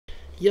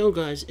Yo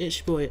guys, it's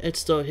your boy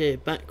Edstar here,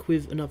 back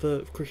with another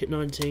Cricket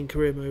 19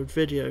 career mode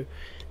video,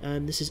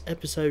 and this is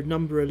episode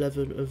number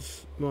 11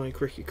 of my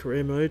cricket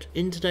career mode.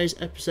 In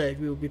today's episode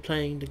we will be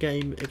playing the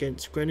game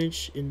against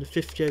Greenwich in the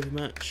 50 over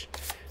match,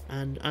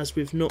 and as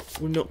we're not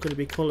going to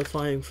be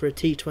qualifying for a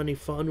T20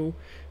 final,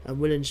 and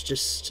willing to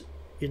just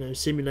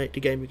simulate the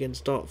game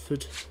against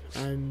Dartford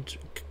and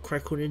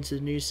crack on into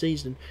the new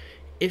season.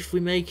 If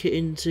we make it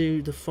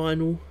into the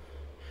final,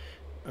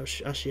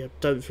 actually I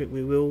don't think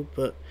we will,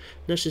 but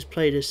let's just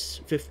play this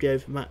 50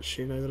 over match,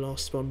 the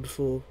last one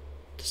before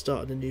the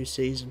start of the new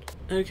season.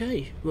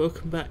 Okay,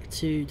 welcome back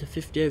to the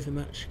 50 over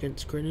match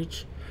against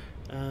Greenwich.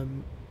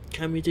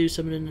 Can we do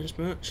something in this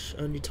match?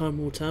 Only time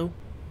will tell.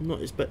 I'm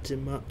not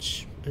expecting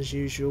much as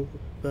usual,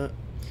 but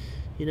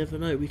you never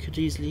know, we could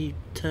easily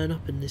turn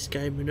up in this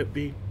game and it'd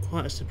be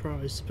quite a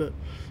surprise. But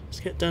let's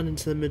get down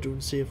into the middle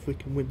and see if we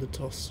can win the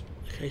toss.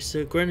 Okay,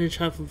 so Greenwich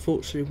have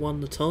unfortunately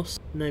won the toss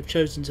and they've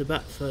chosen to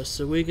bat first,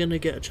 so we're going to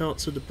get a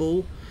chance of the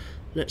ball.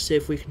 Let's see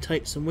if we can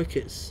take some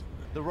wickets.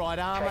 The right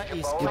armour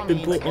is We've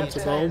been brought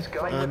onto bowl,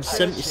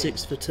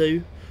 76 for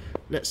 2.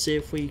 Let's see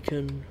if we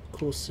can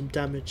cause some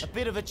damage. A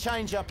bit of a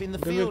change up in the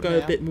I'm field going to go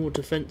now. a bit more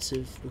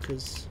defensive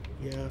because,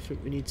 yeah, I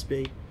think we need to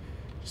be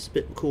just a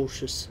bit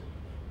cautious.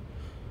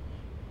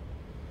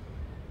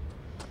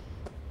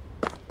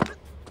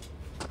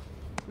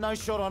 No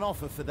shot on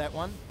offer for that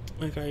one.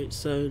 Okay,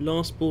 so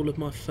last ball of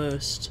my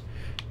first.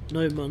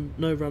 No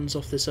runs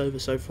off this over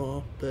so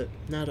far, but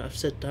now that I've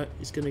said that,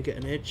 he's going to get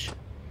an edge.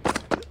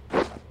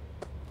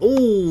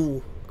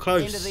 Oh,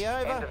 close. End of the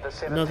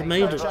over. Another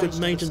maiden, good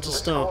maiden to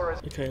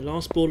start. Okay,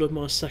 last ball of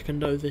my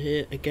second over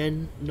here.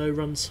 Again, no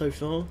runs so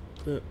far,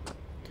 but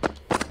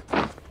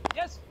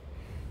yes,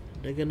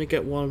 they're going to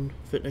get one.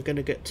 I think they're going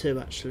to get two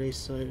actually,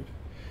 so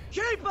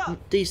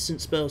decent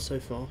spell so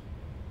far.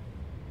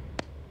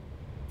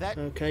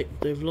 Okay,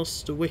 they've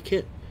lost a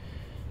wicket,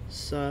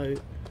 so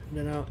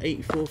they're now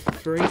 84 for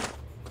 3.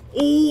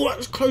 Oh, that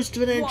was close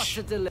to an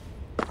edge.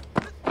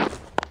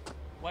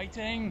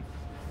 waiting.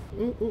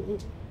 Ooh, ooh, ooh.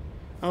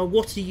 Oh,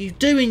 what are you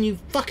doing, you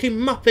fucking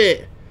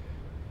muppet?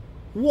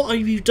 What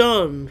have you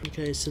done?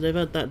 Okay, so they've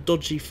had that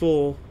dodgy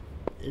 4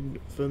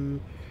 from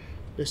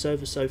this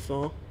over so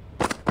far.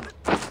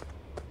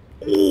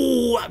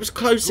 Oh, that was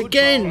close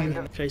again.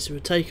 Okay, so we're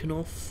taken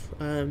off.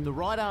 The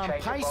right arm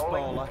pace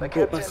bowler.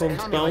 Brought back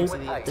onto bowl.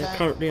 They're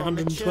currently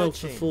 112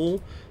 for 4.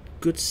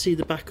 Good to see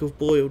the back of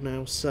Boyle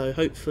now, so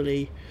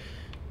hopefully,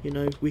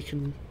 we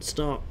can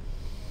start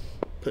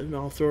putting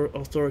our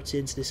authority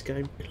into this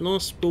game.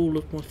 Last ball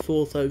of my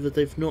fourth over,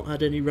 they've not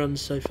had any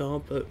runs so far,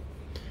 but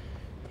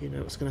you know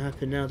what's going to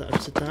happen now that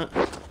I've said that.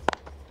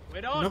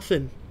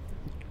 Nothing.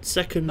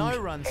 Second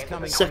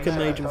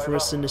maiden for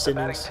us in this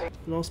innings.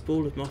 Last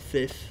ball of my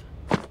fifth.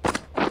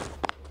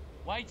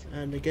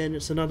 And again,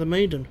 it's another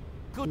maiden.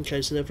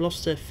 Okay, so they've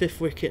lost their 5th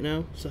wicket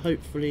now, so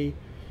hopefully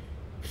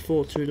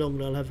before too long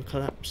they'll have a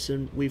collapse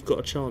and we've got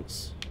a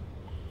chance.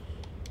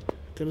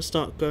 Going to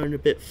start going a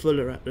bit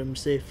fuller at them,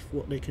 see if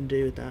what they can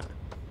do with that.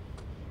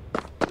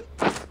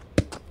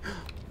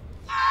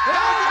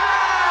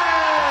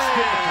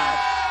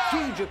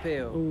 Huge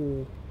appeal.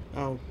 Ooh.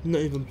 Oh,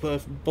 not even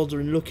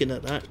bothering looking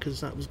at that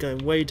because that was going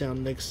way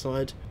down leg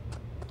side.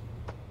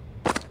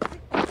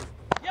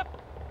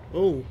 Yep.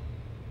 Oh.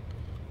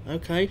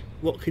 Okay,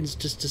 Watkins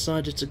just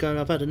decided to go,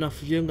 I've had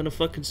enough of you, I'm going to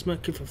fucking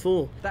smack you for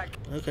 4.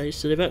 Okay,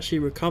 so they've actually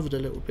recovered a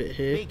little bit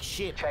here. Big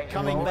shit.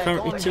 Coming back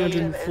currently on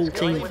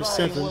 214 here. for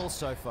 7, Well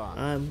so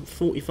far.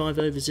 45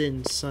 overs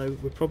in, so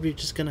we're probably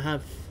just going to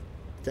have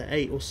the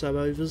 8 or so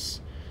overs.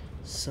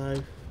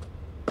 So,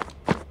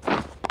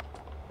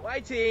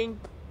 Waiting.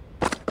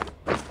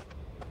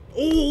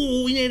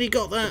 oh, we nearly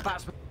got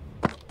that.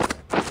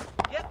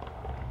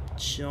 Yep.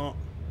 Shot.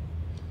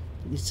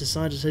 He's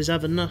decided he's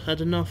had enough,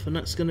 and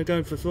that's going to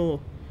go for 4.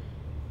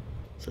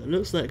 So it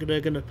looks like they're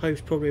going to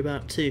post probably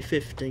about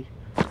 250.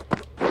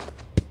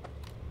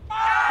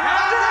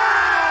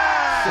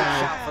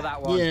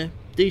 Yeah,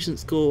 decent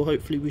score.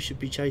 Hopefully we should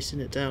be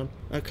chasing it down.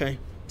 Okay,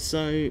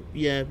 so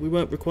yeah, we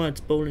weren't required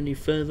to bowl any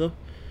further.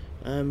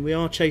 We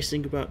are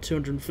chasing about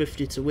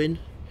 250 to win.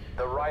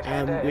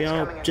 We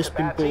are just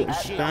been brought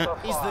into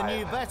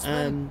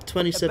bat.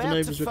 27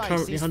 overs, we're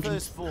currently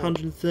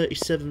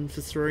 137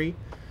 for 3.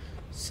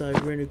 So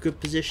we're in a good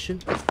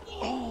position.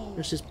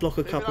 Let's just block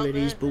a couple of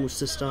these balls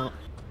to start.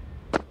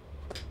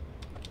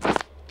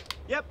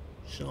 Yep.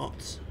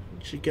 Shots.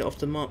 Should get off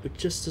the mark with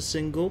just a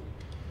single.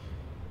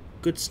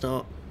 Good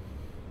start.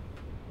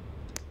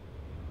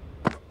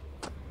 Yep.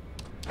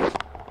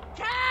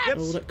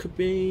 Oh, that could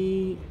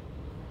be...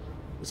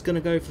 It's going to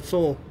go for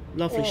 4.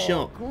 Lovely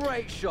shot.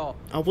 Great shot.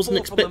 I wasn't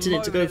expecting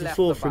it to go for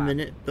 4 for a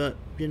minute, but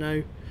he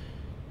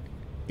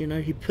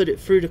put it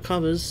through the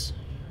covers,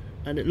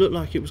 and it looked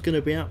like it was going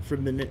to be out for a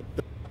minute.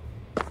 But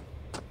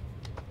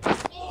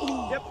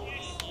Yep.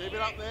 Leave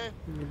it up there.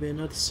 there'll be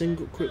another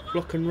single, quick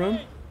block and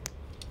run.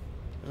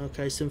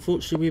 Okay, so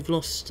unfortunately we've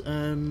lost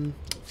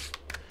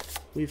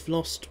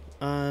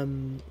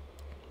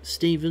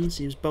Stevens.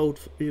 He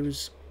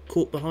was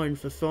caught behind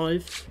for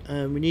 5.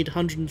 We need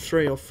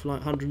 103 off like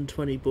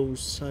 120 balls,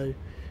 so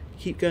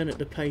keep going at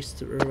the pace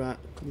that we're at.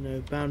 You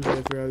know,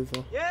 boundary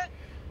over. Yeah.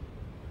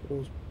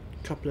 Or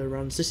a couple of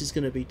runs. This is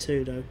going to be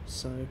 2 though,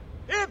 so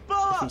Here, if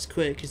boy. he's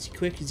quick, is he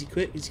quick? Is he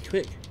quick? Is he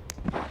quick?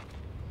 Oh,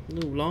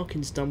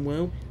 Larkin's done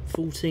well.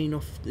 14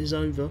 off is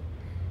over.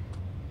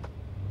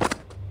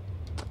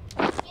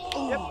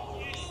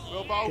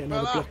 Well bowled, Get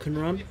another fella. block and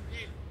run.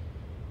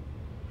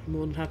 I'm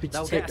more than happy to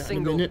They'll take get a that in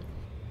a single. minute.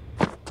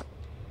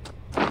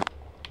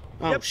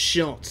 Oh, Yep.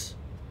 shot.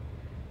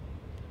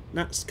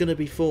 That's going to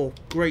be 4.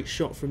 Great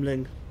shot from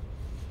Ling.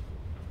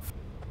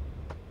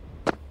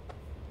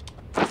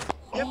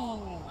 Yep.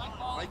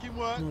 Make him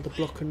work. Another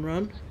block and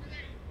run.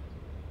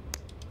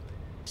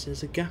 So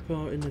there's a gap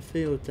out in the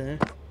field there.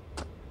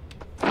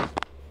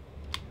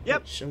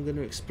 Yep. Which I'm going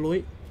to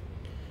exploit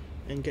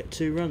and get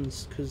 2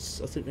 runs because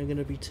I think they're going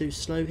to be too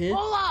slow here.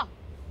 Bowler.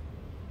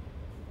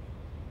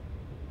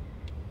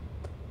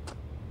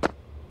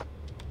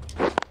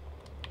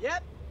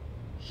 Yep.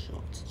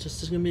 Shot.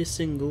 Just going to be a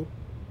single.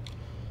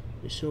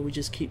 Make sure we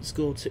just keep the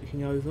score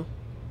ticking over.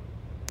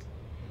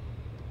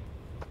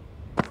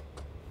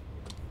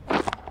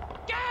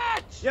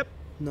 Catch. Yep.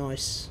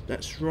 Nice.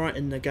 That's right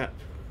in the gap.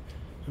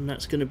 And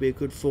that's going to be a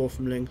good 4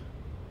 from Ling.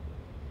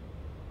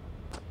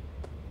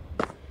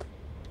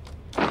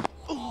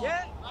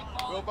 Yeah.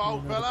 Well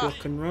bowled, Another fella.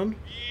 block and run.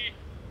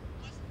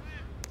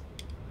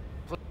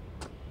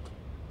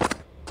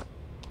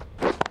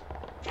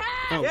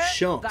 Oh, Yeah,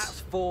 shot. That's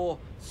 4.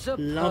 Superb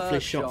Lovely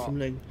shot from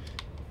Ling.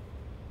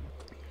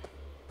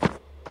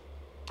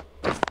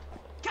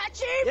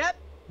 Catch him. Yep.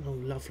 Oh,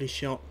 lovely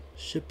shot.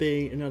 Should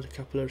be another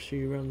couple of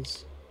few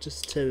runs.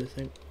 Just 2, I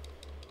think.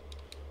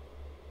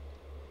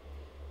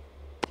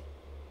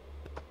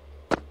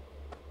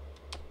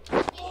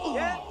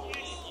 Yeah.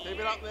 Keep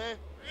it up there.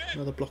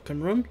 Another block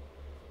and run.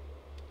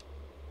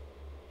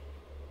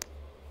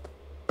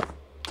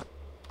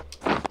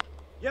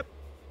 Yep.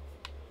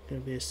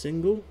 Going to be a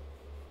single.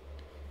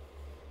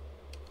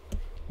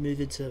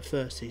 Move into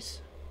 30s.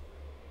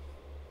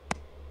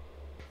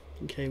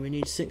 Okay, we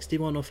need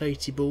 61 off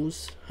 80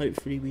 balls.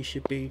 Hopefully we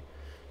should be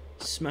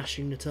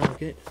smashing the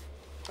target.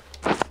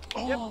 Yep.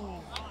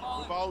 Well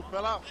bowled,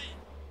 fella.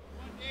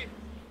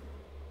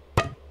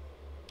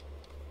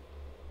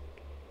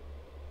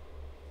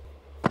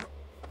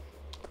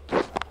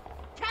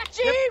 Catch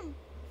him.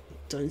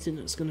 Don't think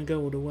that's going to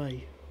go all the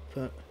way,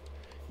 but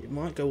it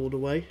might go all the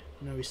way.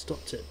 No, he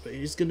stopped it, but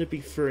it is going to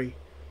be 3.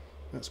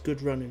 That's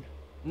good running.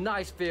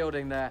 Nice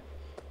fielding there.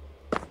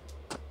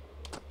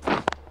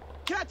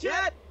 Catch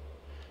it.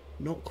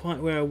 Not quite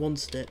where I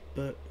wanted it,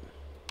 but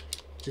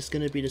just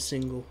going to be the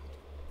single.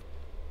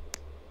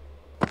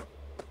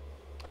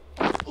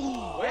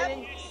 Yep.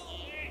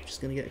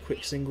 Just going to get a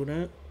quick single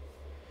now.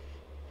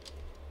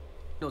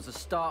 It was the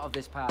start of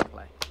this power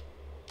play.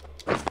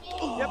 Yep.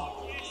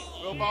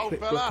 Well bowled, Quick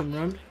block fella. and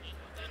run.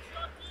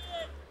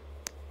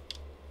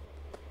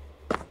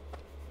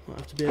 Might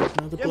have to be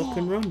another block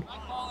and run.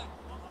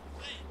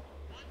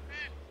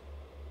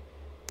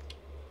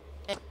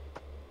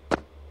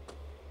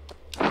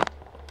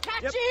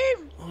 Catch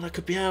him. Oh, that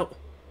could be out.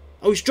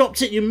 Oh, he's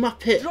dropped it, you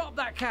muppet! Drop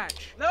that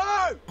catch. No.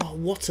 Oh,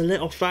 what a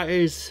let off that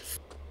is.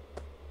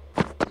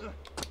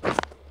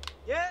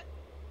 Yeah.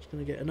 Just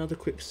going to get another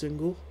quick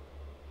single.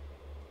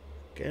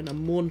 Again,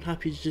 I'm more than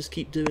happy to just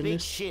keep doing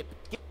this. ship.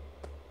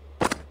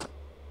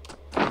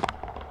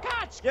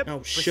 Catch. Yep.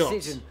 Oh, shot.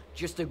 Precision.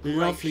 Just a great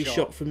Lovely shot.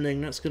 shot from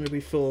Ling. That's going to be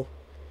 4.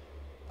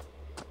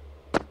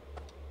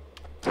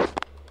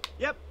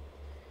 Yep.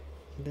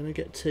 I'm going to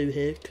get 2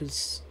 here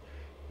because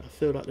I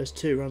feel like there's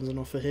 2 runs on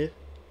offer here.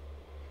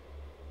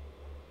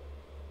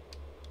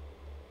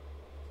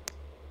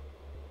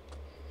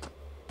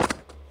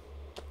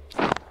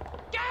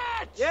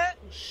 Catch. Yeah.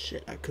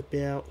 Shit, that could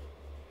be out.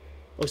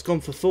 Oh, it's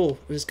gone for 4.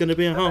 It's going to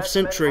be a half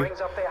century.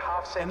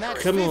 And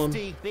that's Come on.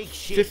 50, big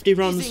ship. 50 He's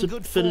runs in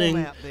good for form Ling.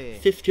 out there.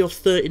 50 off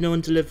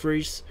 39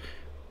 deliveries.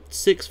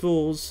 6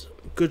 fours.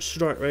 Good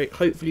strike rate.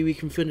 Hopefully we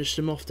can finish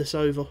them off this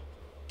over.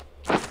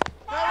 This is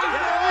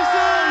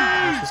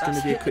going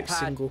to That's be a hit the quick pad.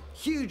 single.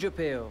 Huge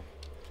appeal.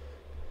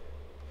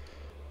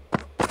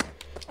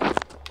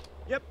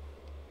 Yep.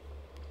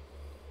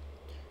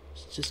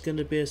 It's just going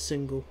to be a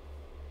single.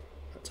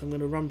 I'm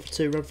going to run for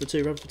 2, run for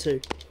 2, run for 2.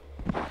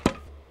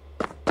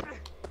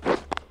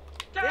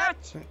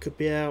 Catch. That could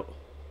be out.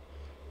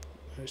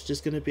 No, it's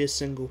just going to be a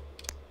single.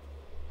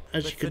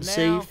 As But you can for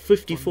see, now,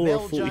 54 from or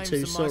Mel, 42, James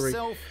and sorry.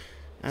 myself,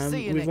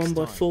 see you We've next won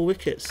by time. 4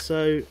 wickets,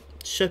 so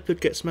Shepherd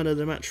gets man of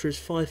the match for his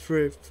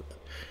 5-3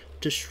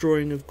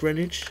 destroying of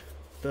Greenwich.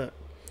 But,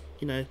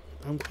 you know,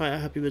 I'm quite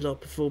happy with our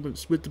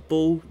performance. With the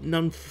ball,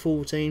 none for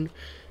 14,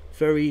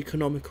 very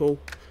economical.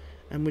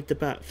 And with the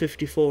bat,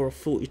 54 or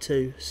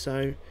 42,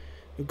 so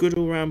a good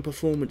all-round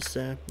performance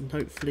there. And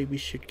hopefully we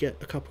should get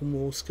a couple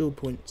more skill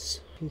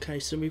points. Okay,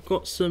 so we've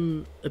got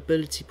some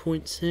ability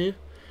points here.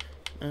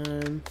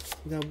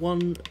 We have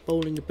 1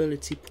 bowling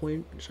ability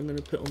point, which I'm going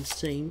to put on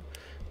seam,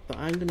 but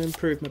I'm going to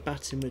improve my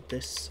batting with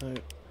this, so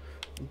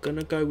I'm going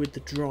to go with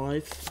the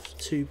drive,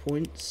 2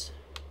 points.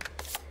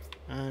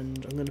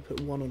 and I'm going to put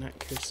 1 on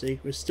accuracy.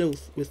 We're still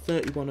with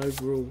 31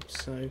 overall.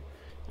 So,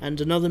 and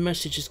another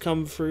message has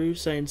come through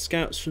saying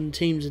scouts from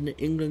teams in the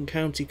England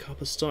County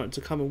Cup are starting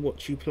to come and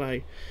watch you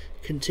play.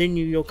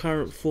 Continue your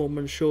current form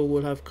and sure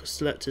we'll have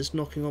selectors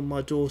knocking on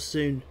my door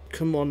soon.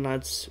 Come on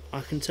lads,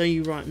 I can tell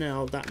you right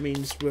now that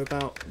means we're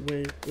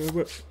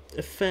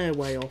a fair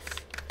way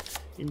off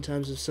in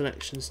terms of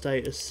selection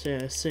status.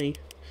 Yeah, see,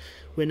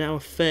 we're now a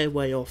fair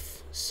way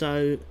off,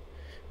 so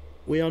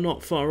we are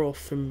not far off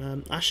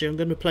from actually I'm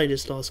going to play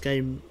this last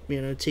game,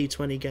 you know,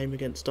 T20 game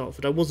against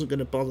Dartford. I wasn't going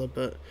to bother,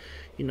 but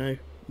you know,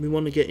 we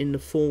want to get in the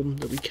form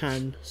that we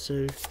can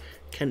so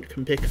Kent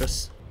can pick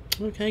us.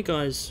 Okay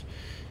guys,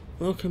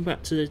 welcome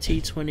back to the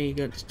T20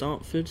 against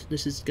Dartford.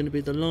 This is going to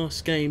be the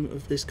last game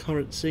of this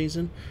current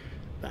season.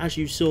 But as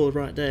you saw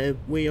right there,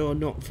 we are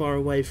not far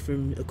away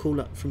from a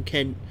call-up from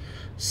Kent.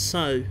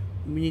 So,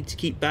 we need to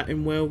keep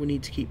batting well, we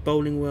need to keep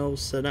bowling well,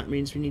 so that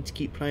means we need to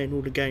keep playing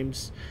all the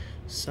games.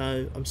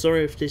 So, I'm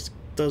sorry if this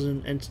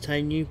doesn't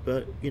entertain you,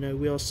 but, you know,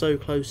 we are so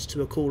close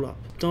to a call-up.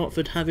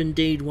 Dartford have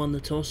indeed won the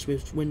toss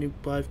with winning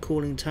by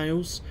calling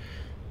tails.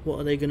 What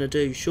are they going to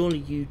do? Surely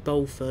you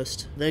bowl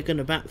first. They're going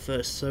to bat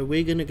first, so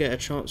we're going to get a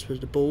chance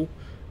with the ball.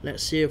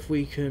 Let's see if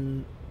we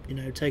can, you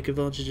know, take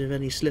advantage of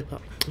any slip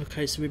up.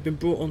 Okay, so we've been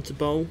brought on to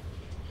bowl.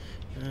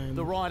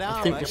 The right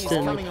I think we're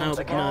still in the power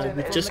play. No,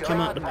 we've just come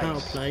out the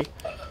power play.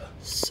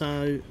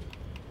 So,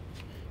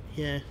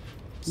 yeah,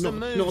 not a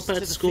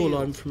bad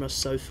scoreline from us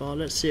so far.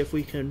 Let's see if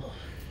we can,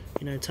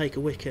 you know, take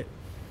a wicket.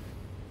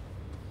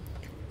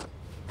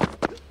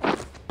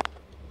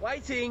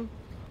 Waiting.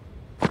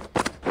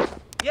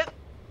 Yep.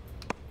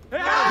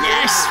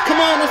 Yes!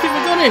 Come on, I think we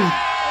got him!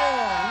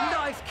 Oh,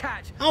 nice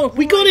catch. Oh,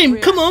 we got him!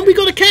 Come on, we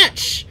got a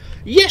catch!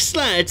 Yes,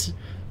 lads!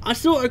 I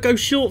thought I'd go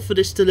short for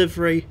this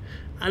delivery,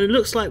 and it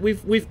looks like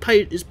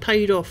it's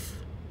paid off.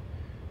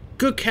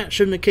 Good catch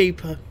from the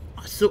keeper.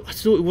 I thought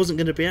it wasn't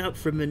going to be out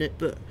for a minute,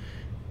 but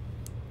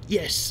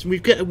yes,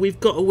 we've got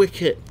a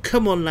wicket.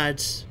 Come on,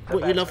 lads!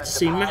 What you love to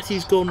see.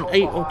 Matthew's gone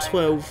 8 or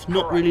 12.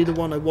 Not really the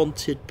one I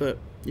wanted, but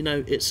you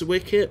know, it's a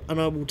wicket, and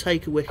I will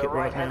take a wicket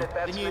right now.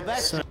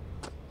 So,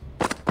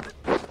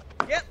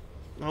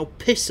 I'll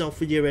piss off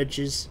with your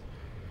edges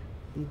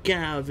and get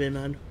out of here,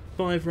 man.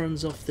 5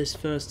 runs off this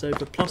first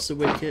over plus a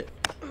wicket,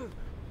 and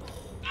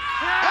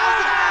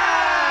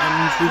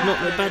we've not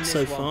been bad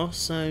so far.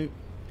 So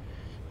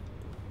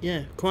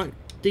yeah, quite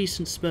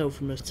decent spell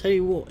from us. Tell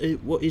you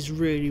what is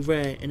really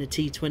rare in a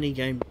T20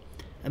 game,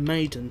 a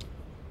maiden.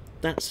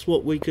 That's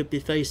what we could be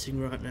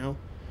facing right now.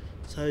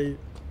 So,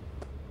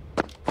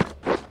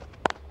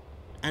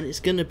 and it's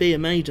going to be a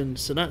maiden,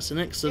 so that's an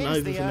excellent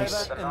over from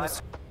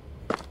us.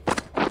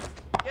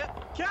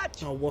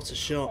 Catch. Oh, what a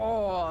shot.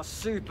 Oh,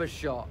 super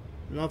shot.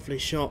 Lovely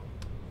shot.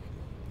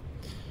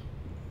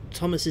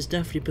 Thomas is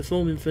definitely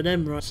performing for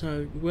them, right?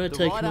 So we're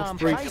taking off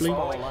briefly.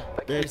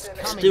 They're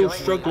still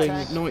struggling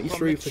at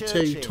 93 for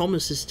 2.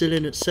 Thomas is still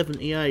in at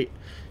 78.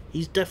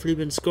 He's definitely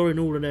been scoring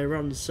all of their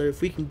runs, so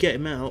if we can get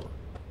him out...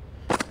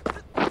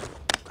 At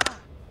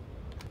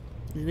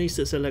least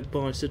it's a leg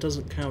by, so it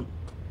doesn't count.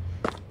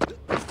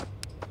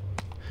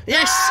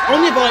 Yes!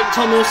 On your bike,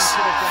 Thomas!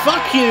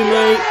 Fuck you,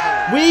 mate!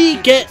 We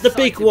get the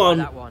big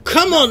one.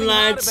 Come on,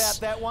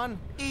 lads.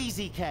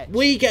 Easy catch.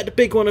 We get the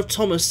big one of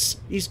Thomas.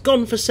 He's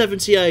gone for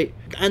 78.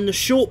 And the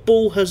short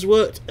ball has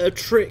worked a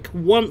trick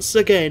once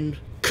again.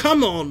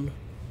 Come on.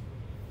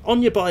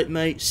 On your bike,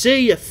 mate.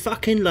 See you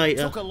fucking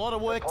later. Took a lot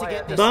of work to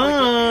get this.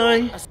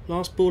 Bye.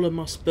 Last baller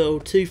must bowl.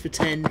 2 for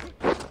 10.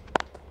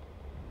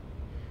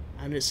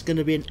 And it's going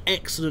to be an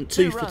excellent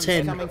 2 for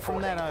 10.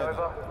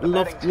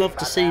 Love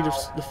to see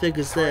the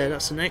figures there.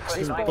 That's an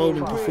excellent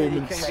bowling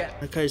performance.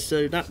 Okay,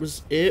 so that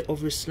was it,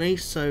 obviously.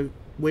 So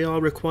we are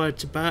required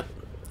to bat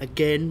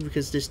again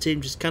because this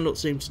team just cannot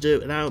seem to do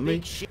it without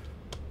me.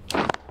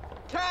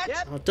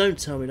 Oh, don't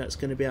tell me that's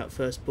going to be out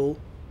first ball.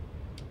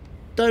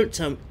 Don't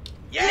tell me.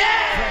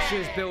 Yeah!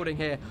 Pressure's building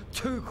here.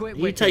 2 quick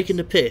wickets. Are you taking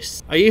the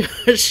piss? Are you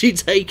actually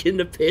taking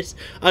the piss?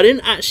 I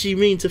didn't actually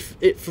mean for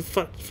it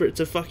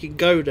to fucking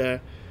go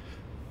there.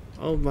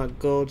 Oh my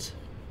god.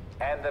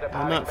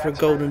 I'm out for a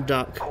golden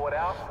duck.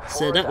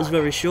 So that was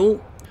very short.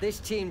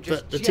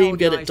 But the team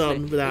get it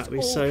done without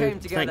me, so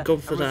thank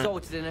God for that.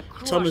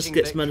 Thomas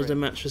gets man of the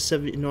match for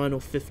 79 or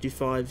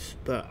 55,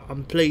 but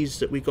I'm pleased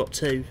that we got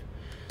 2.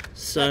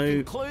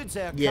 So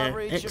yeah,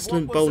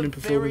 excellent bowling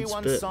performance,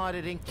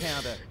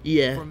 but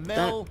yeah,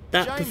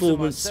 that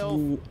performance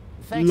will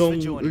long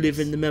live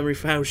in the memory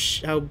for how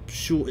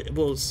short it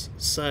was.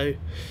 So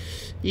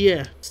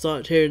yeah,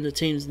 started hearing the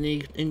teams in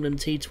the England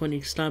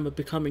T20 Slam are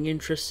becoming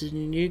interested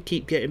in you.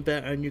 Keep getting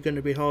better and you're going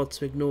to be hard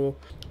to ignore.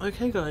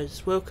 Okay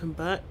guys, welcome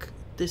back.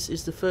 This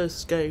is the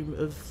first game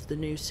of the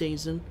new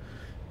season.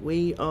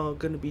 We are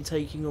going to be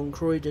taking on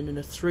Croydon in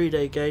a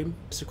 3-day game.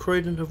 So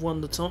Croydon have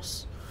won the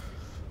toss.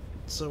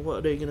 So what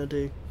are they going to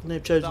do?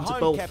 They've chosen to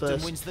bowl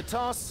first.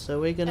 So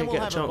we're going to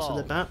get a chance with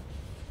the bat.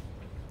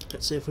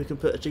 Let's see if we can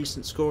put a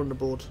decent score on the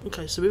board.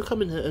 Okay, so we've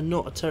come in at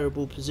not a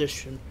terrible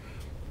position.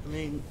 I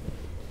mean,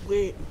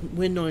 we're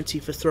 90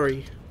 for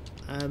 3,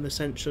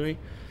 essentially.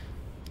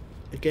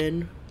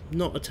 Again,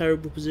 Not a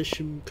terrible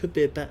position, could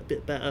be a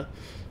bit better.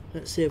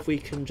 Let's see if we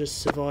can just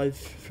survive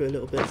for a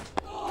little bit.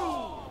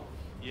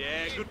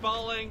 Yeah, good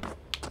bowling.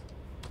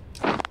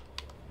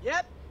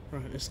 Yep.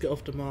 Right, let's get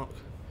off the mark.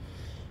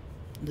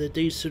 The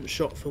decent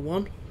shot for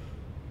one.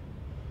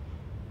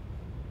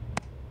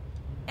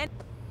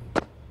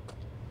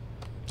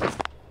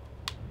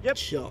 Yep.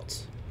 Shot.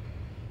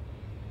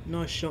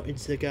 Nice shot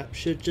into the gap.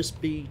 Should just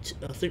be...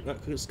 I think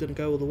that's going to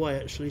go all the way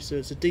actually, so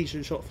it's a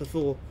decent shot for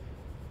 4.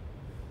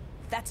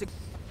 That's a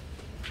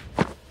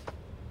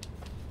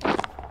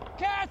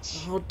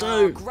Catch. Oh,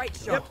 don't! great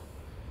shot. Yep.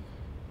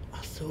 I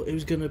thought it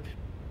was going to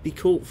be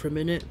caught for a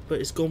minute, but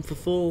it's gone for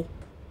 4.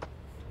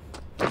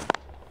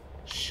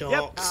 Shot.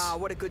 Yep. Ah,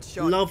 what a good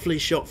shot. Lovely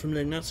shot from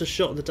Ling. That's a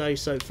shot of the day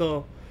so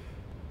far.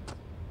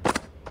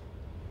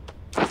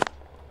 Oh,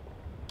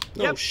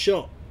 Yep.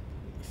 shot.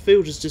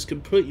 Fielder's just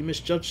completely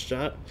misjudged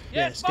that.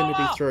 Yeah, Yes, it's going to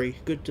be bowler. 3.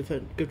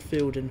 Good good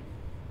fielding.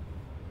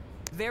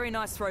 Very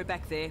nice throw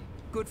back there.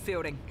 Good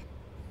fielding.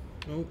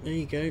 Oh, there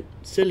you go.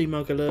 Silly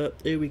mug alert.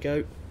 Here we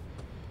go.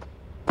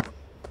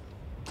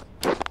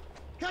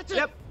 Catch it.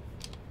 Yep.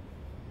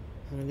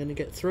 And I'm going to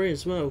get 3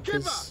 as well,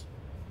 because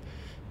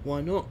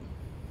why not?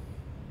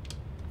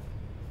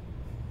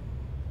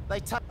 They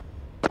take.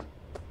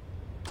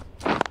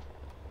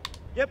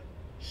 Yep.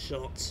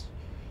 Shot.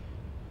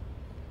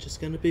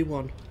 Just going to be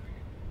 1.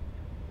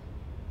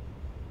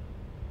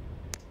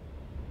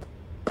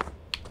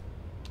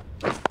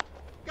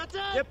 Catch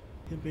it. Yep.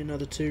 Going to be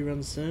another 2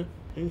 runs there.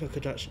 I think I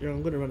could actually...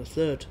 I'm going to run a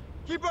 3rd.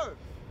 Keeper.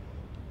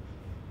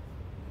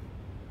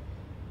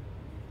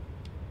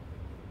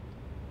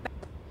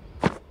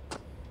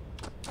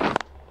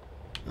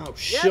 Oh,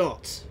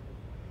 shot.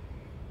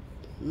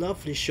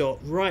 Lovely shot.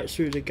 Right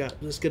through the gap.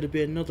 There's going to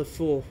be another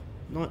 4.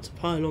 Like to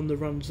pile on the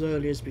runs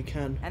early as we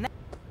can. And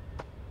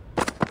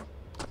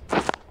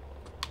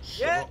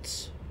Yeah.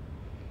 Shot.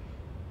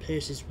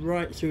 Pierces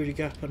right through the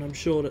gap, and I'm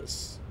sure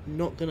that's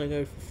not going to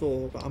go for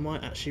 4, but I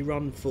might actually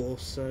run 4,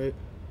 so...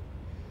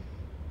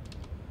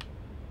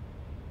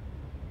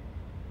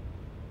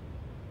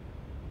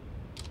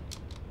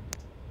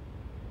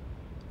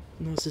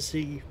 Nice to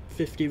see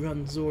 50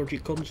 runs already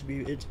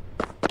contributed.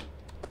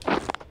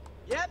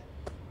 Yep.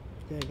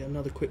 Yeah, get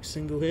another quick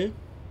single here.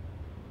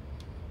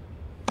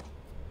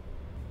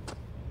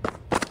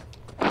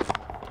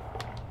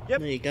 Yep.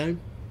 There you go.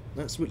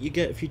 That's what you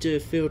get if you do a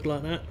field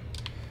like that.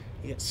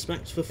 You get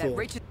smacked for 4. that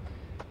reaches.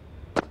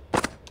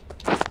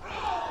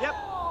 Yep.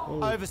 Oh,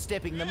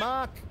 Overstepping the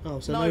mark. oh,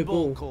 so no no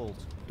ball ball.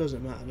 called.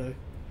 Doesn't matter though.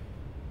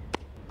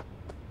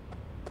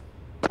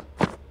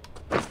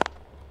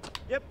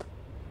 Yep.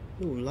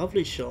 Oh,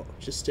 lovely shot.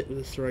 Just stick with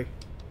a 3.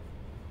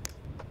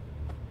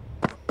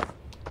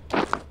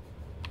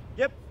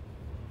 Yep.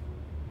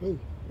 Oh,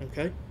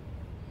 okay.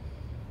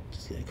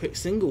 Just get a quick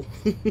single.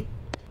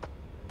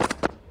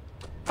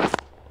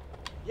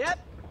 Yep.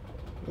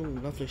 Oh,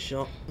 lovely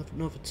shot.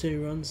 Another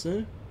 2 runs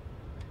there.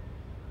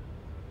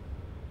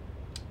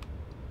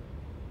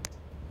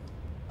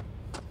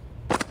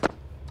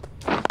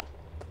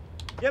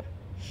 Yep.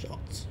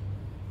 Shot.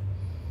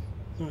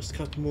 Nice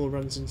couple more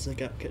runs into the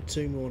gap. Get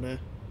 2 more now.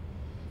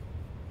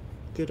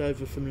 Good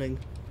over from Ling.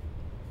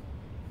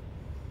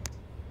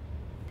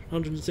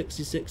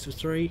 166 for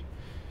 3.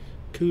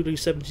 Kulu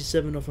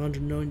 77 off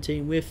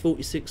 119. We're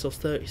 46 off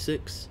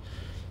 36.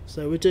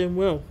 So we're doing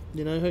well.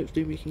 You know,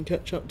 hopefully we can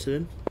catch up to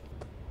him.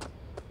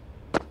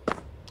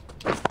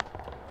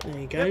 There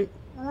you go. Yep.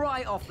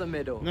 Right off the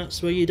middle. And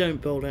that's where you don't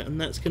bowl it, and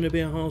that's going to be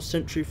a half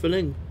century for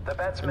Ling. The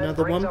batsman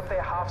Another brings one. up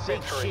their half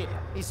Big century. shit.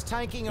 He's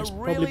taking a It's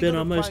really probably been good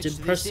our most approach to this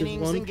impressive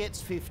innings one. and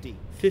gets 50.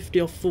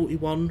 50 off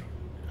 41.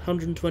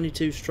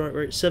 122 strike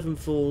rate. 7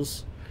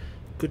 4s.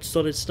 Good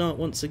solid start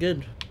once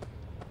again.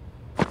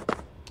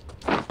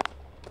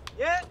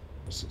 Yeah.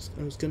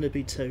 It was going to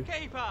be 2.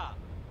 Keeper.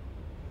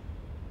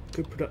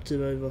 Good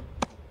productive over.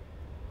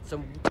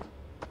 Some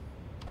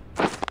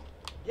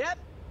Yep.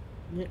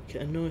 Yep,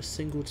 get a nice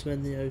single to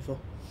end the over.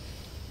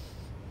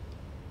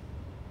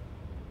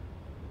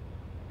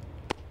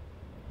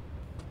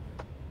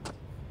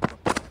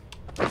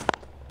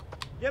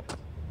 Yep.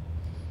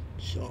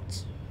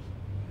 Shot.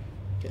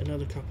 Get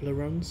another couple of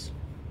runs.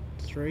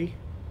 3. Yeah,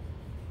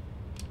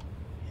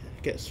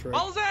 gets 3.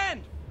 Ball's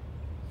in.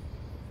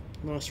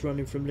 Nice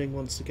running from Ling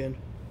once again.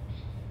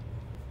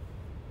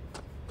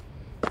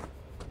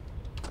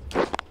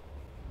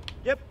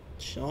 Yep.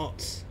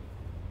 Shot.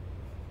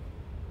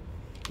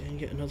 Yeah,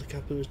 get another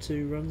couple of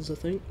 2 runs, I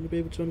think. Will I be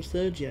able to run a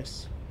 3rd?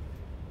 Yes.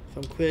 If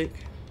I'm quick,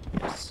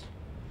 yes.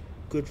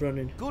 Good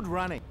running. Good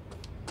running.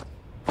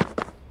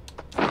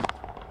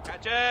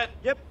 Catch it.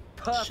 Yep.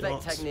 perfect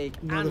Shot. technique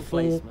Another and 4.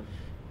 placement.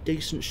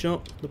 Decent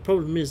shot. The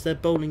problem is they're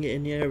bowling it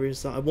in the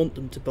areas that I want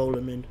them to bowl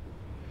them in,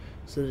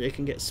 so that it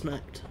can get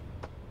smacked.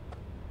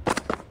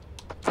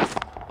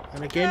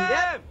 And again,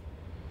 Yeah.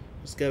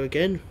 let's go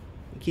again.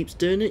 He keeps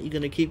doing it, you're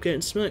going to keep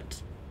getting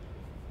smacked.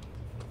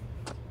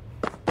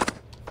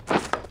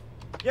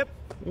 Yep.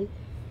 Oh.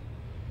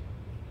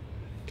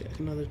 Get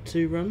another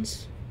 2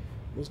 runs.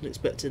 Wasn't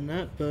expecting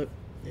that, but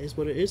it is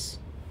what it is.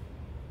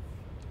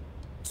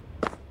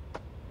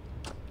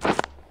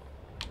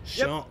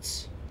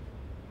 Shots.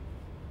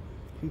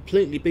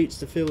 Completely beats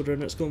the fielder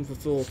and it's gone for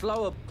 4.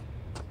 Slower.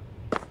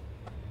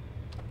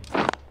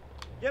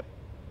 Yep.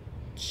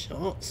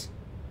 Shots.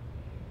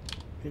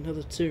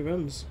 Another 2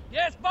 runs.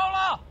 Yes,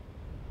 bowler!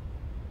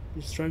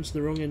 He's thrown to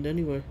the wrong end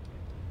anyway.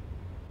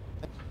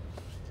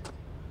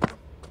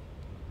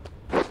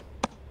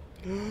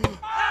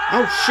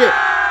 Oh shit!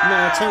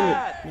 No, tell me.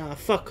 Nah,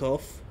 fuck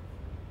off.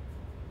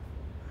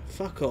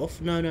 Fuck off.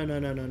 No.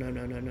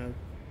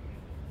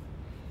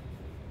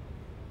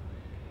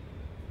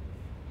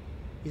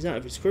 He's out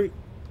of his creep.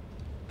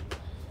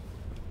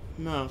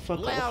 No, fuck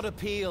Loud off.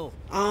 appeal.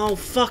 Oh,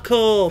 fuck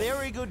off.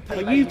 Very good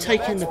Are play. you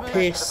taking the Batsman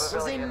piss?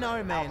 was in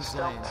no man's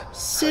land.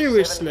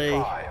 Seriously?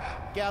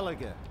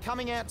 Gallagher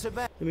coming out to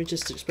bat. Let me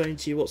just explain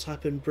to you what's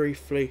happened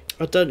briefly.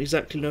 I don't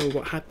exactly know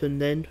what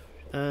happened then.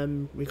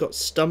 We got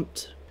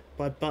stumped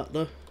by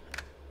Butler.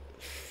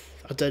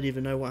 I don't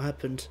even know what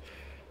happened.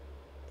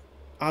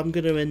 I'm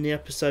going to end the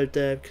episode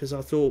there because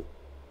I thought,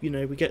 you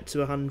know, we get to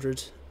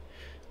 100,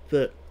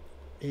 but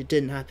it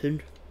didn't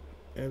happen.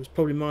 It was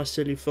probably my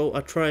silly fault.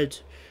 I tried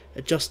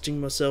adjusting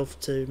myself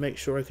to make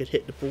sure I could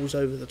hit the balls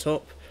over the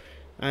top,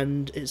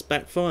 and it's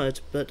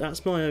backfired, but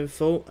that's my own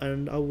fault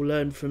and I will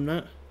learn from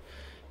that.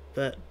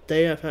 But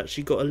they have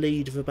actually got a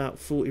lead of about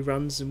 40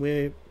 runs and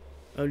we're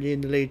only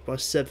in the lead by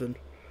 7.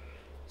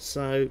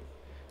 So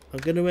I'm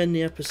going to end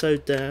the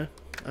episode there.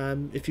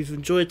 If you've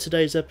enjoyed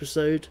today's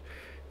episode,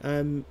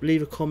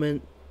 leave a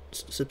comment,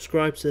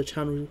 subscribe to the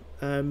channel,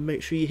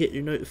 make sure you hit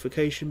your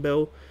notification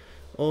bell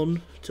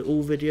on to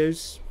all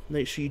videos.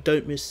 Make sure you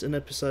don't miss an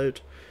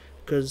episode,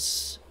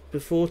 because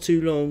before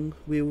too long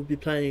we will be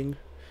playing,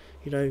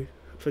 you know,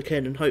 for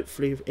Ken and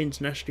hopefully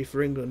internationally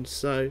for England.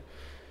 So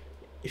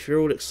if you're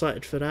all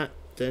excited for that,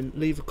 then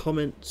leave a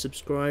comment,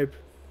 subscribe,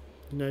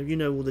 you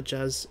know all the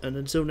jazz, and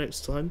until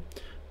next time,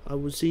 I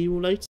will see you all later.